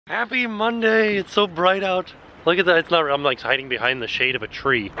Happy Monday! It's so bright out. Look at that. It's not. I'm like hiding behind the shade of a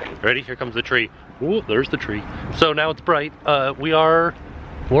tree. Ready? Here comes the tree. Ooh, there's the tree. So now it's bright. We are.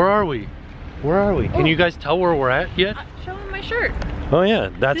 Where are we? Where are we? Can you guys tell where we're at yet? Show them my shirt. Oh yeah,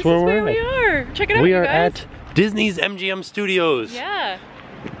 that's where we're at. We are. Check it out. We are at Disney's MGM Studios. Yeah.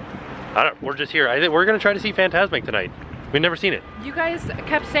 We're just here. I think we're gonna try to see Fantasmic tonight. We've never seen it. You guys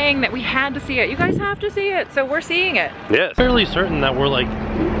kept saying that we had to see it. You guys have to see it, so we're seeing it. Yes. Fairly certain that we're like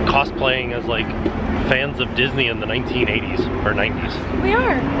cosplaying as like fans of Disney in the 1980s or 90s. We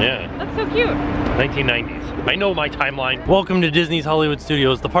are. Yeah. That's so cute. 1990s. I know my timeline. Welcome to Disney's Hollywood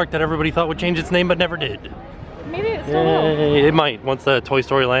Studios, the park that everybody thought would change its name but never did. Maybe it still will. It might once the Toy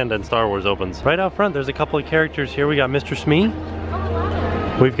Story Land and Star Wars opens. Right out front, there's a couple of characters here. We got Mr. Smee.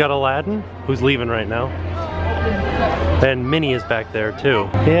 Oh, We've got Aladdin, who's leaving right now. And Minnie is back there too.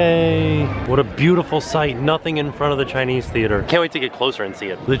 Yay! What a beautiful sight. Nothing in front of the Chinese theater. Can't wait to get closer and see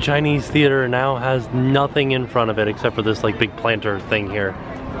it. The Chinese theater now has nothing in front of it except for this like big planter thing here.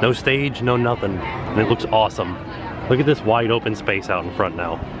 No stage, no nothing. And it looks awesome. Look at this wide open space out in front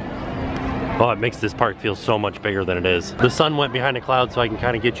now. Oh, it makes this park feel so much bigger than it is. The sun went behind a cloud so I can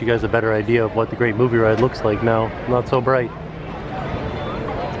kind of get you guys a better idea of what the Great Movie Ride looks like now. Not so bright.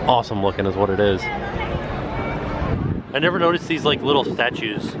 Awesome looking is what it is. I never noticed these like little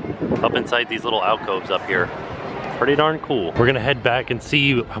statues up inside these little alcoves up here. Pretty darn cool. We're gonna head back and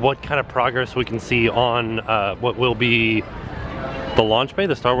see what kind of progress we can see on what will be the launch bay,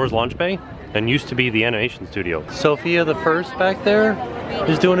 the Star Wars launch bay, and used to be the animation studio. Sophia the First back there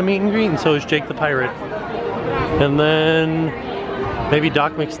is doing a meet and greet, and so is Jake the Pirate. And then maybe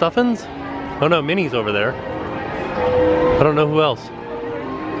Doc McStuffins? Oh no, Minnie's over there. I don't know who else.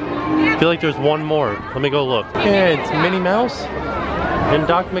 I feel like there's one more. Let me go look. Yeah, it's Minnie Mouse and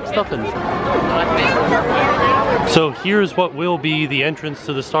Doc McStuffins. So here's what will be the entrance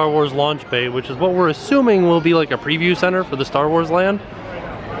to the Star Wars launch bay, which is what we're assuming will be like a preview center for the Star Wars land.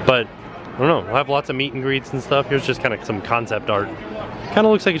 But I don't know, we'll have lots of meet and greets and stuff. Here's just kind of some concept art. Kind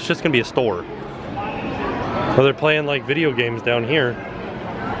of looks like it's just gonna be a store. Or they're playing like video games down here.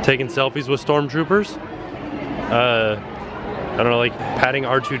 Taking selfies with stormtroopers. I don't know, like patting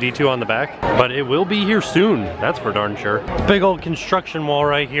R2-D2 on the back, but it will be here soon, that's for darn sure. Big old construction wall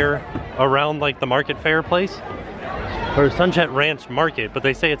right here around like the market fair place, or Sunset Ranch Market, but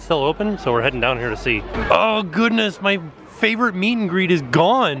they say it's still open, so we're heading down here to see. Oh goodness, my favorite meet and greet is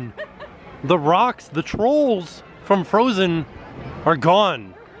gone. The rocks, the trolls from Frozen are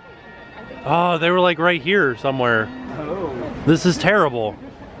gone. Oh, they were like right here somewhere. This is terrible.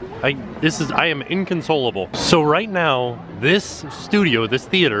 I am inconsolable. So right now, this studio, this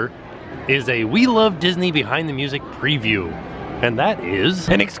theater, is a We Love Disney Behind the Music preview. And that is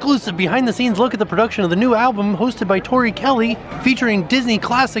an exclusive behind the scenes look at the production of the new album hosted by Tori Kelly, featuring Disney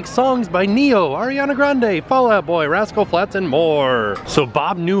classic songs by Neo, Ariana Grande, Fall Out Boy, Rascal Flatts, and more. So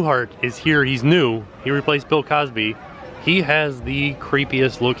Bob Newhart is here, he's new. He replaced Bill Cosby. He has the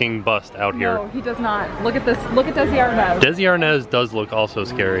creepiest looking bust out here. No, he does not. Look at this. Look at Desi Arnaz. Desi Arnaz does look also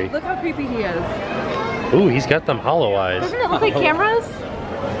scary. Look how creepy he is. Ooh, he's got them hollow eyes. Doesn't it look like cameras?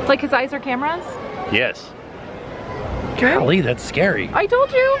 Like his eyes are cameras? Yes. Golly, that's scary. I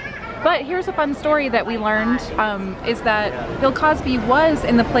told you. But here's a fun story that we learned, is that Bill Cosby was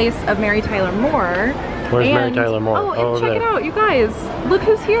in the place of Mary Tyler Moore. Where's Mary Tyler Moore? Oh, and check it out, you guys. Look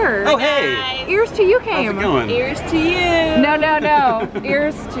who's here. Oh, hey. Ears to You came. How's it going? Ears to you. No.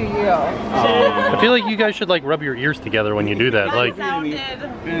 Ears to You. I feel like you guys should like rub your ears together when you do that. Like, Sounded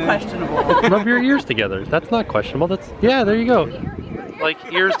questionable. rub your ears together. That's not questionable. That's, yeah, there you go.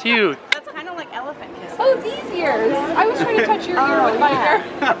 Like Ears to You. That's kind of like elephant kisses. Oh, these ears. I was trying to touch your ear with my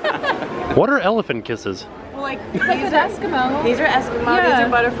ear. What are elephant kisses? Well, like Like an Eskimo. these are Eskimo, Yeah. these are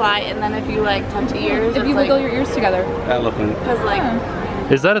butterfly, and then if you like touch ears, If you wiggle your ears together. Elephant. because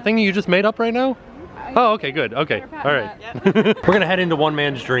like Is that a thing you just made up right now? Oh, okay, good. Okay, all right. We're gonna head into One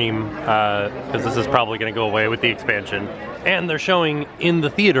Man's Dream because this is probably gonna go away with the expansion. And they're showing in the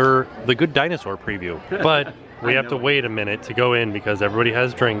theater the Good Dinosaur preview, but we have to wait a minute to go in because everybody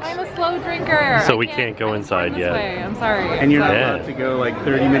has drinks. I'm a slow drinker. So we can't go inside yet. I'm sorry. And you're not Yeah. allowed to go like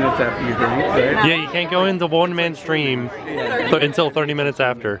 30 minutes after you drink, right? Yeah, you can't go into One Man's Dream until 30 minutes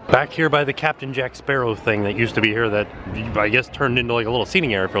after. Back here by the Captain Jack Sparrow thing that used to be here that I guess turned into like a little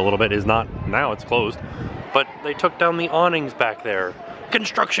seating area for a little bit is not, now it's closed. But they took down the awnings back there.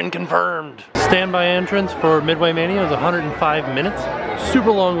 Construction confirmed. Standby entrance for Midway Mania is 105 minutes.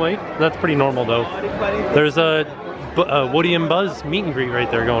 Super long wait. That's pretty normal though. There's a Woody and Buzz meet and greet right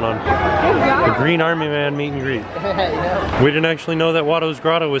there going on. The Green Army Man meet and greet. We didn't actually know that Watto's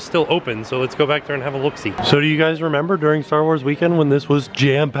Grotto was still open, so let's go back there and have a look-see. So do you guys remember during Star Wars weekend when this was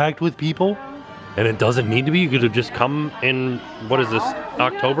jam-packed with people? And it doesn't need to be. You could have just come in, what is this,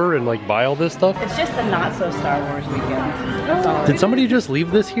 October and like buy all this stuff? It's just the not so Star Wars weekend. That's all. Did somebody just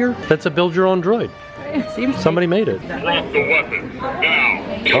leave this here? That's a build your own droid. It seems Somebody made it. Drop the weapon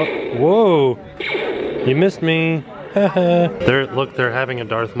now. Oh, whoa. You missed me. Look, they're having a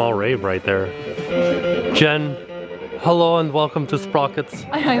Darth Maul rave right there. Jen, hello and welcome to Sprockets.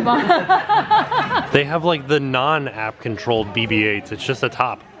 They have like the non-app controlled BB-8s. It's just a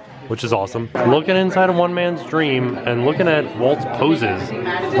top, which is awesome. Looking inside of one man's dream and looking at Walt's poses,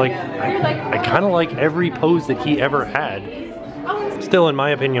 like I kind of like every pose that he ever had. Still, in my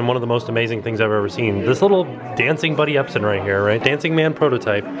opinion, one of the most amazing things I've ever seen. This little dancing Buddy Epson right here, right? Dancing Man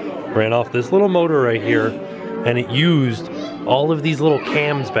prototype ran off this little motor right here, and it used all of these little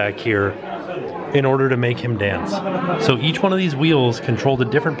cams back here in order to make him dance. So each one of these wheels controlled a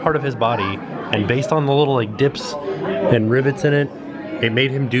different part of his body, and based on the little like dips and rivets in it, it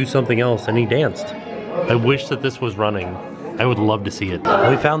made him do something else, and he danced. I wish that this was running. I would love to see it.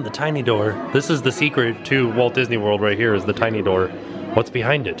 We found the tiny door. This is the secret to Walt Disney World right here, is the tiny door. What's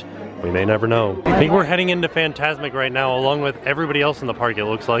behind it? We may never know. I think we're heading into Fantasmic right now, along with everybody else in the park, it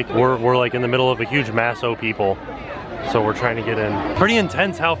looks like. We're like in the middle of a huge mass of people, so we're trying to get in. Pretty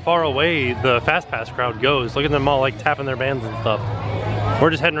intense how far away the Fast Pass crowd goes. Look at them all like tapping their bands and stuff.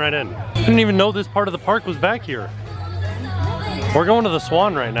 We're just heading right in. I didn't even know this part of the park was back here. We're going to the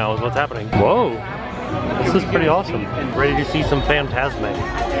Swan right now is what's happening. Whoa, this is pretty awesome. Ready to see some Fantasmic.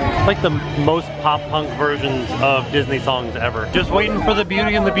 Like the most pop punk versions of Disney songs ever. Just waiting for the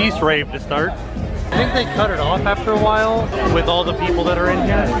Beauty and the Beast rave to start. I think they cut it off after a while with all the people that are in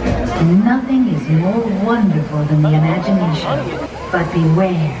here. Nothing is more wonderful than the imagination. But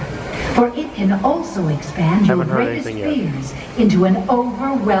beware, for it can also expand your Haven't heard greatest anything yet. fears into an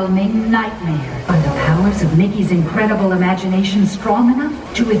overwhelming nightmare. Are the powers of Mickey's incredible imagination strong enough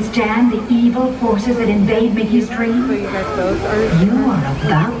to withstand the evil forces that invade Mickey's dream? You are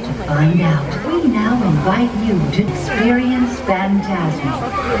about to find out. We now invite you to experience Fantasmic,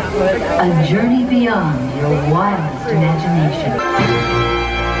 a journey beyond your wildest imagination.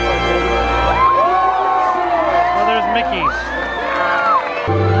 Oh, there's Mickey.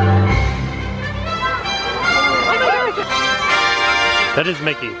 That is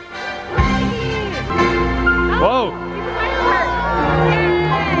Mickey. Whoa!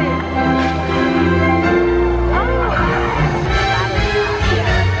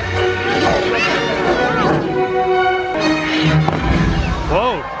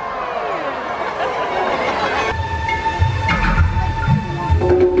 Whoa!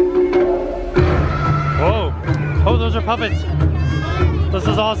 Whoa! Oh, those are puppets. This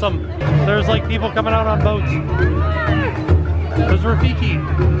is awesome. There's like people coming out on boats. There's Rafiki.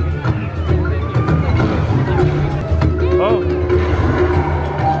 Oh.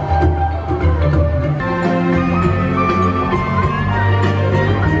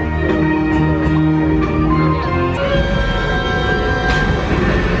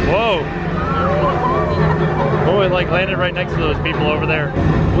 Whoa. Oh, it like landed right next to those people over there.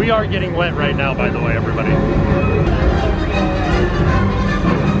 We are getting wet right now, by the way, everybody.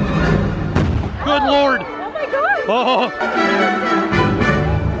 Good Lord. Oh my God. Oh.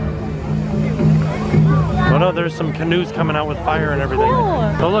 Oh no, there's some canoes coming out with fire and everything.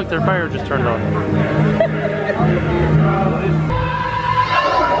 Cool. Oh look, their fire just turned on.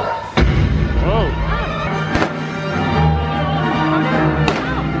 Whoa.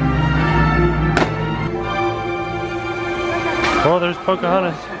 Oh, there's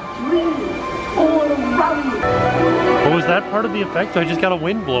Pocahontas. Oh, was that part of the effect? I just got a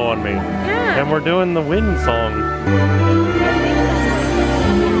wind blow on me. Yeah. And we're doing the wind song.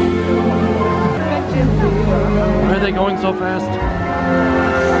 Why are they going so fast?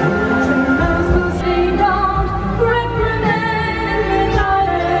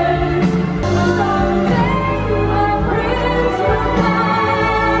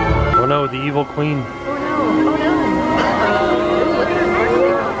 Oh no, the evil queen. Oh no. Oh no.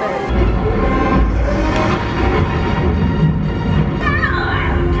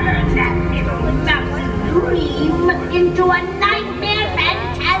 Dream into a nightmare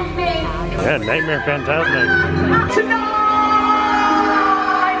Fantasmic. Yeah, Nightmare Fantasmic. Tonight!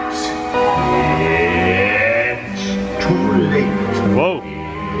 It's too late. Whoa.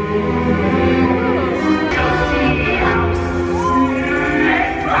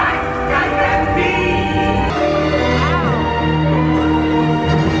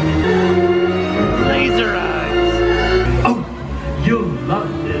 Laser eyes.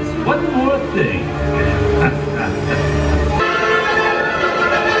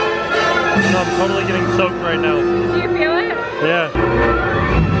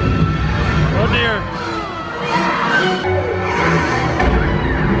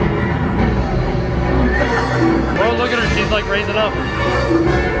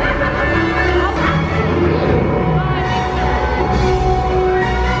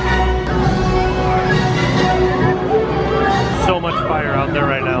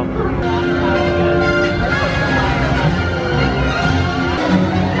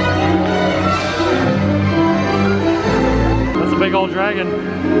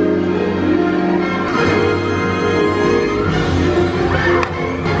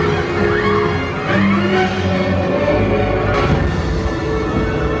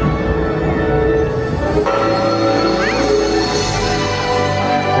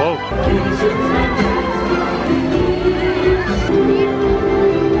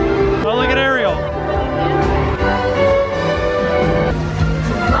 Oh, look at Ariel.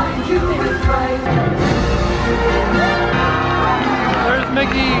 There's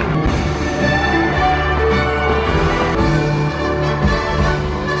Mickey.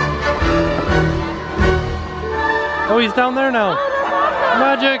 Oh, he's down there now.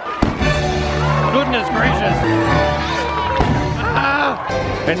 Magic. Goodness gracious. Ah!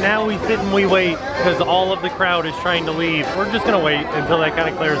 And now we sit and we wait because all of the crowd is trying to leave. We're just gonna wait until that kind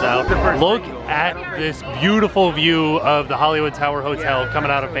of clears out. Look at this beautiful view of the Hollywood Tower Hotel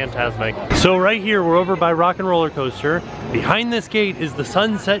coming out of Fantasmic. So right here, we're over by Rock and Roller Coaster. Behind this gate is the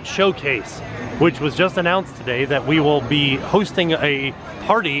Sunset Showcase, which was just announced today that we will be hosting a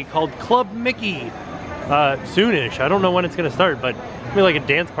party called Club Mickey soonish. I don't know when it's gonna start, but it'll be like a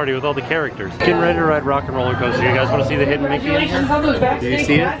dance party with all the characters. Getting ready to ride Rock and Roller Coaster. You guys want to see the hidden Mickey in here? Do you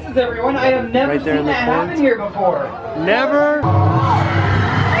see it? Everyone, I have never Right there in seen the that corner. happen here before. Never?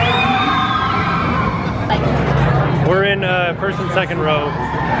 We're in first and second row.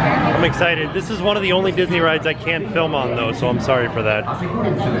 I'm excited. This is one of the only Disney rides I can't film on though, so I'm sorry for that.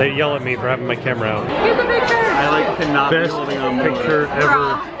 They yell at me for having my camera out. Get the picture! I like to not be Best holding on picture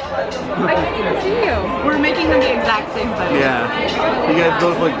ever. I can't even see you. We're making them the exact same photo. Yeah. You guys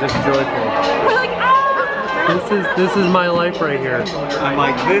both look just joyful. We're like, ah! This is my life right here. I'm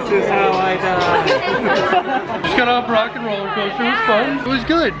like, this is how I die. Just got off Rock and Roller Coaster. It was fun. It was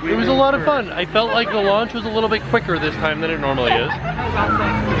good. It was a lot of fun. I felt like the launch was a little bit quicker this time than it normally is.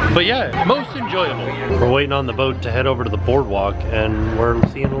 But yeah, most enjoyable. We're waiting on the boat to head over to the boardwalk and we're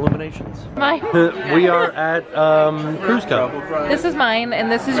seeing illuminations. Mine. We are at Cruise Cup. This is mine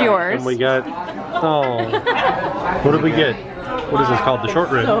and this is yours. And we got, oh, what did we get? What is this called? The short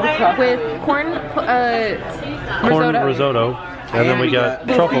rib. With corn Corn risotto. risotto. And then we got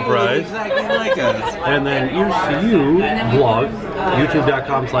truffle fries. Exactly like us. And then Ears2YouVlog,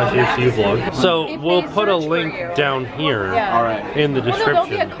 youtube.com/Ears2YouVlog. So If we'll they put a search for link you. down here Yeah. All right. in the Oh, no, there'll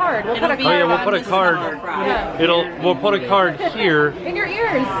be a description. card. We'll put a Oh card yeah, we'll on put a this card. Yeah. We'll put a card here In your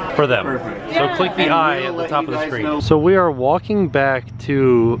ears. for them. Perfect. So Yeah. click the And eye we'll at the let top you of the guys screen. know. So we are walking back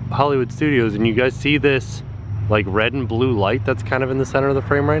to Hollywood Studios and you guys see this like red and blue light that's kind of in the center of the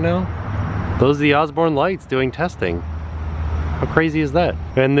frame right now? Those are the Osborne lights doing testing. How crazy is that?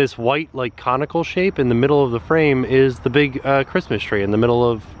 And this white like conical shape in the middle of the frame is the big Christmas tree in the middle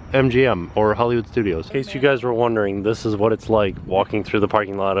of MGM or Hollywood Studios. In case you guys were wondering, this is what it's like walking through the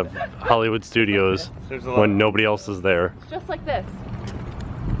parking lot of Hollywood Studios when nobody else is there. Just like this.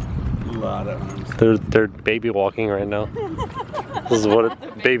 A lot of arms. They're baby walking right now. This is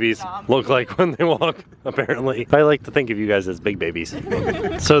what babies look like when they walk, apparently. I like to think of you guys as big babies.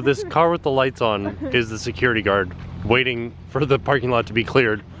 So this car with the lights on is the security guard waiting for the parking lot to be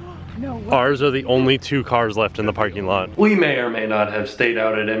cleared. Ours are the only two cars left in the parking lot. We may or may not have stayed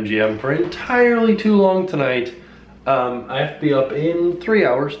out at MGM for entirely too long tonight. I have to be up in 3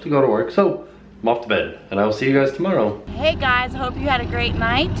 hours to go to work, so I'm off to bed, and I will see you guys tomorrow. Hey guys, hope you had a great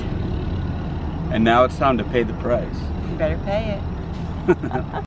night. And now it's time to pay the price. You better pay it.